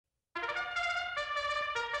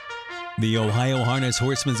The Ohio Harness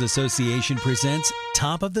Horsemen's Association presents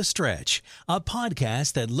Top of the Stretch, a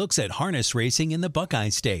podcast that looks at harness racing in the Buckeye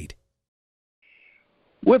State.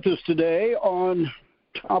 With us today on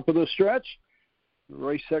Top of the Stretch, the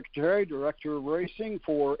race secretary, director of racing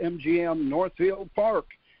for MGM Northfield Park,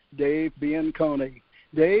 Dave Bianconi.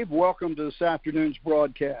 Dave, welcome to this afternoon's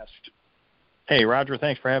broadcast. Hey, Roger,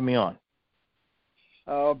 thanks for having me on.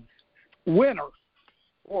 Winter.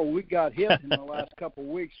 Well, we got hit in the last couple of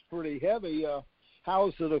weeks pretty heavy.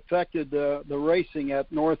 How's it affected the racing at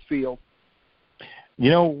Northfield?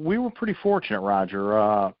 You know, we were pretty fortunate,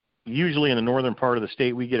 Roger. Usually in the northern part of the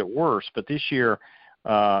state we get it worse, but this year,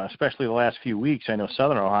 especially the last few weeks, I know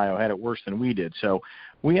Southern Ohio had it worse than we did. So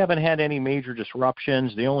we haven't had any major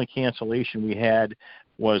disruptions. The only cancellation we had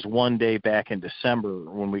was one day back in December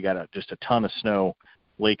when we got just a ton of snow,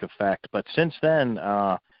 lake effect. But since then,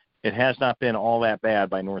 it has not been all that bad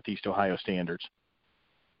by Northeast Ohio standards.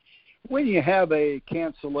 When you have a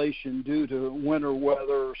cancellation due to winter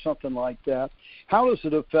weather or something like that, how does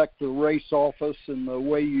it affect the race office and the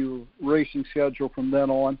way you racing schedule from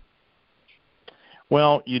then on?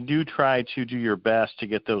 Well, you do try to do your best to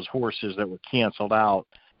get those horses that were canceled out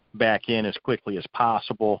back in as quickly as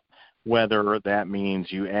possible, whether that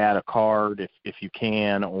means you add a card if you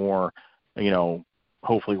can, or, you know,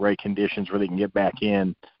 hopefully right conditions where they can get back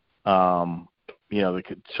in.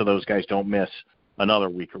 So those guys don't miss another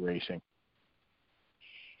week of racing.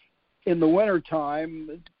 In the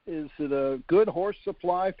wintertime, is it a good horse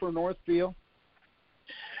supply for Northfield?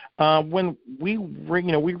 When we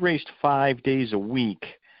raced 5 days a week,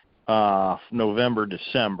 November,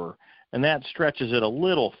 December, and that stretches it a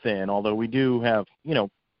little thin, although we do have,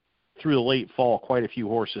 through the late fall, quite a few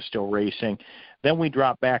horses still racing. Then we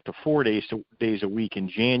drop back to 4 days a week in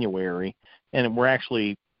January, and we're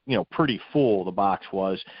actually pretty full, the box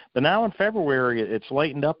was. But now in February, it's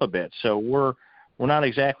lightened up a bit. So we're not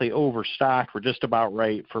exactly overstocked. We're just about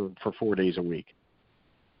right for 4 days a week.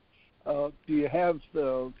 Do you have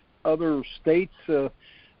other states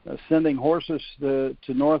sending horses to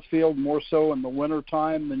Northfield more so in the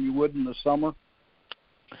wintertime than you would in the summer?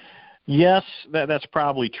 Yes, that's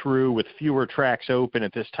probably true. With fewer tracks open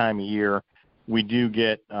at this time of year, we do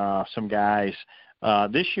get some guys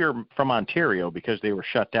this year from Ontario because they were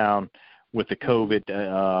shut down with the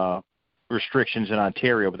COVID restrictions in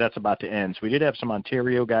Ontario, but that's about to end. So we did have some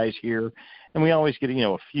Ontario guys here, and we always get,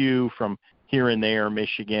 a few from here and there,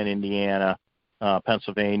 Michigan, Indiana,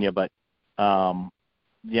 Pennsylvania, but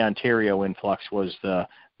the Ontario influx was the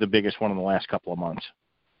biggest one in the last couple of months.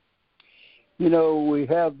 We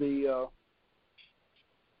have the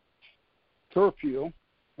curfew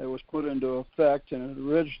that was put into effect, and it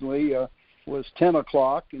originally was 10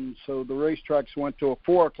 o'clock, and so the racetracks went to a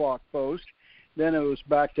 4 o'clock post. Then it was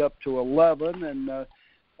backed up to 11, and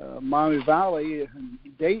Miami Valley and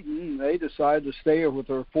Dayton, they decided to stay with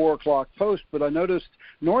their 4 o'clock post, but I noticed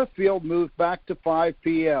Northfield moved back to 5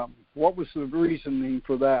 p.m. What was the reasoning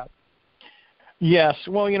for that? Yes,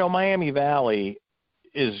 well, Miami Valley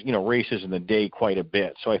is, races in the day quite a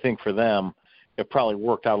bit, so I think for them it probably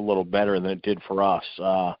worked out a little better than it did for us.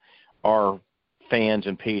 Our fans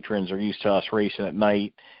and patrons are used to us racing at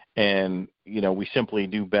night, and we simply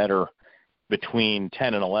do better between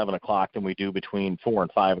 10 and 11 o'clock than we do between 4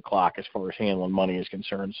 and 5 o'clock as far as handling money is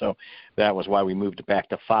concerned. So that was why we moved it back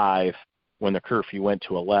to 5 when the curfew went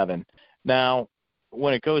to 11. Now,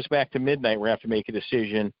 when it goes back to midnight, we have to make a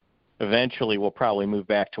decision. Eventually, we'll probably move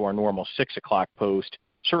back to our normal 6 o'clock post.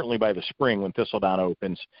 Certainly by the spring, when Thistledown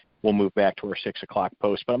opens, we'll move back to our 6 o'clock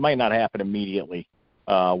post, but it might not happen immediately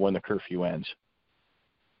when the curfew ends.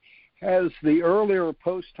 Has the earlier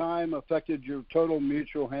post time affected your total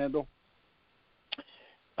mutual handle?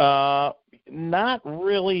 Not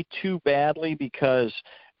really too badly, because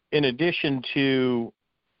in addition to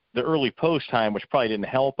the early post time, which probably didn't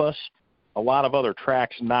help us, a lot of other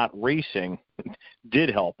tracks not racing did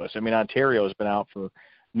help us. I mean, Ontario has been out for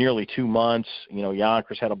nearly 2 months.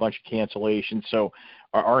 Yonkers had a bunch of cancellations. So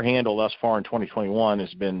our handle thus far in 2021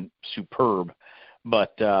 has been superb.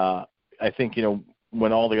 But I think,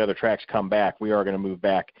 when all the other tracks come back, we are going to move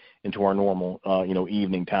back into our normal,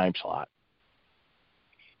 evening time slot.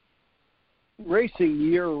 Racing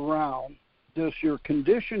year-round, does your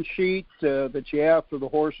condition sheet that you have for the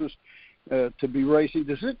horses to be racing,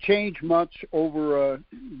 does it change much over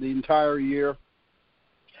the entire year?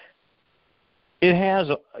 It has,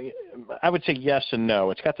 I would say yes and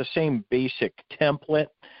no. It's got the same basic template,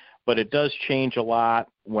 but it does change a lot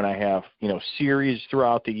when I have, series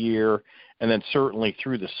throughout the year. And then certainly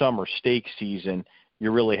through the summer stake season,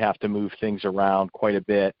 you really have to move things around quite a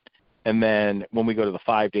bit. And then when we go to the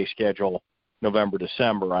 5-day schedule, November,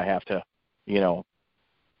 December, I have to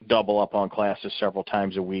double up on classes several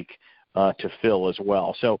times a week to fill as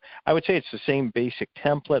well. So I would say it's the same basic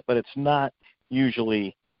template, but it's not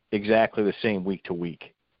usually exactly the same week to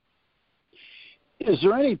week. Is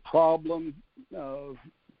there any problem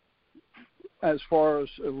as far as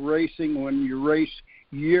racing when you race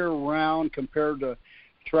year-round compared to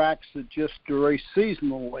tracks that just race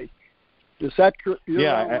seasonally? Does that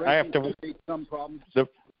I have to create some problems?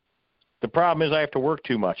 The problem is I have to work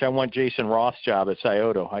too much. I want Jason Roth's job at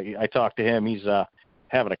Scioto. I talked to him. He's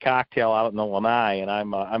having a cocktail out in the Lanai, and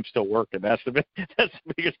I'm still working. That's the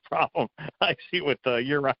biggest problem I see with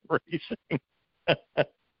year-round racing.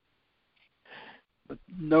 But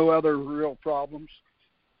no other real problems?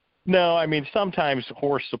 No, I mean, sometimes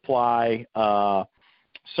horse supply,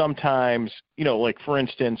 sometimes, like for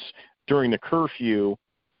instance, during the curfew,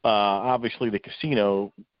 obviously the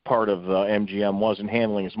casino part of the MGM wasn't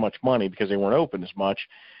handling as much money because they weren't open as much.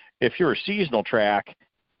 If you're a seasonal track,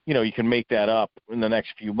 you can make that up in the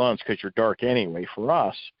next few months because you're dark anyway. For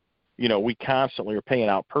us, we constantly are paying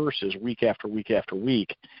out purses week after week after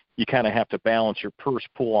week. You kind of have to balance your purse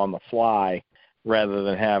pool on the fly rather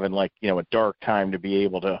than having a dark time to be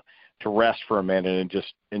able to rest for a minute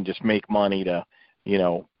and just make money to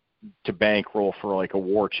bankroll for a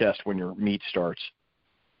war chest when your meet starts.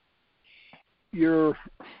 Your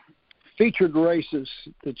featured races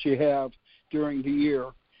that you have during the year,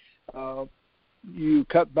 you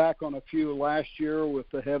cut back on a few last year with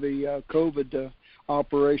the heavy COVID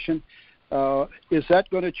operation. Is that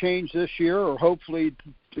going to change this year, or hopefully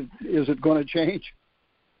is it going to change?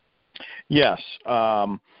 Yes.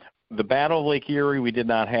 The Battle of Lake Erie we did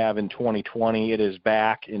not have in 2020. It is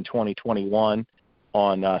back in 2021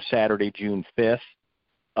 on Saturday, June 5th.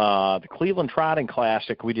 The Cleveland Trotting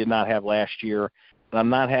Classic we did not have last year, and I'm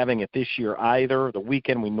not having it this year either. The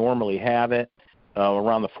weekend we normally have it,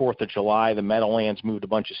 around the 4th of July, the Meadowlands moved a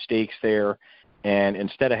bunch of stakes there, and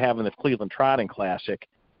instead of having the Cleveland Trotting Classic,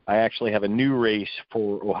 I actually have a new race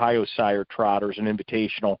for Ohio Sire Trotters, an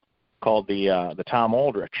invitational called the Tom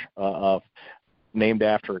Aldrich, named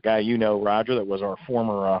after a guy Roger, that was our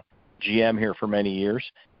former GM here for many years,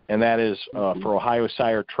 and that is for Ohio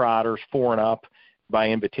Sire Trotters 4 and up by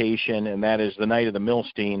invitation, and that is the night of the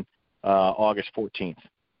Milstein, August 14th.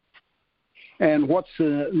 And what's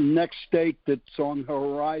the next stake that's on the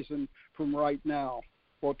horizon from right now?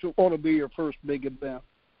 What will be your first big event?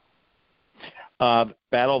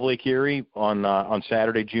 Battle of Lake Erie on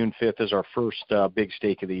Saturday, June 5th is our first big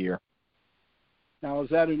stake of the year. Now, is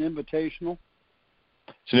that an invitational?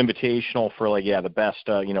 It's an invitational for the best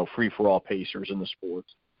free-for-all pacers in the sport.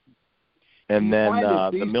 And then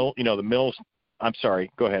the Mills. I'm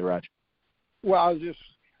sorry. Go ahead, Raj. Well, I was just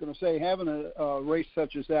going to say, having a race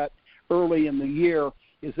such as that early in the year,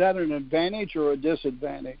 is that an advantage or a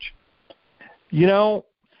disadvantage?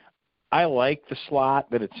 I like the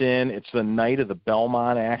slot that it's in. It's the night of the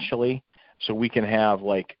Belmont, actually, so we can have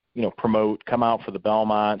promote, come out for the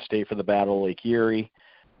Belmont, stay for the Battle of Lake Erie,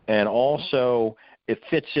 and also it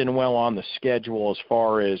fits in well on the schedule as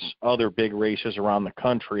far as other big races around the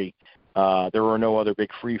country. There were no other big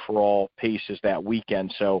free-for-all paces that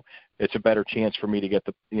weekend, so it's a better chance for me to get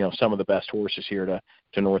some of the best horses here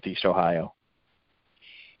to Northeast Ohio.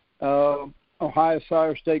 Ohio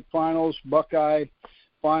Sire Stake Finals, Buckeye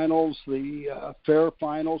Finals, the Fair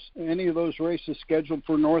Finals, any of those races scheduled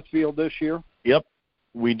for Northfield this year? Yep.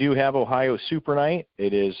 We do have Ohio Super Night.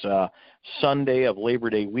 It is Sunday of Labor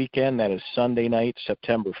Day weekend. That is Sunday night,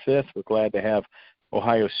 September 5th. We're glad to have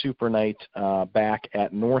Ohio Super Night back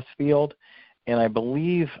at Northfield. And I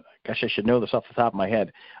believe, gosh, I should know this off the top of my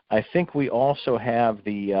head, I think we also have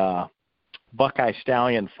the Buckeye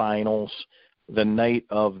Stallion Finals the night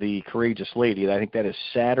of the Courageous Lady. I think that is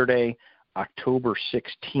Saturday, October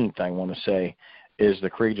 16th, I want to say, is the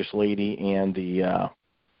Courageous Lady and the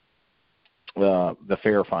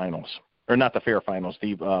Fair Finals. Or not the Fair Finals,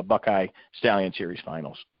 the Buckeye Stallion Series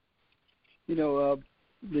Finals.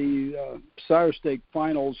 The Sire Stake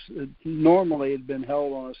Finals normally had been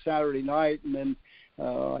held on a Saturday night, and then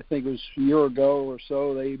I think it was a year ago or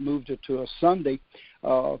so they moved it to a Sunday.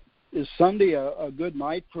 Is Sunday a good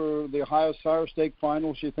night for the Ohio Sire Stake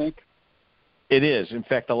Finals, you think? It is. In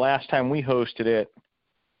fact, the last time we hosted it,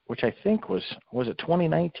 which I think was it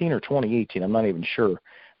 2019 or 2018? I'm not even sure.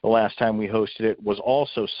 The last time we hosted it was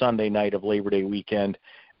also Sunday night of Labor Day weekend,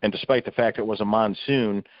 and despite the fact it was a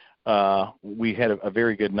monsoon, we had a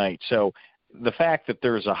very good night. So the fact that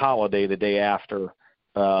there's a holiday the day after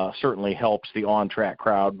certainly helps the on-track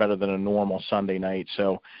crowd better than a normal Sunday night.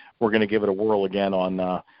 So we're going to give it a whirl again on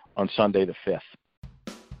Sunday the 5th.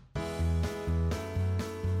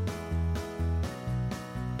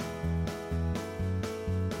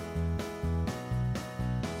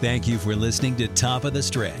 Thank you for listening to Top of the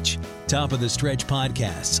Stretch. Top of the Stretch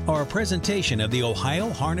podcasts are a presentation of the Ohio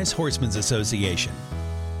Harness Horsemen's Association.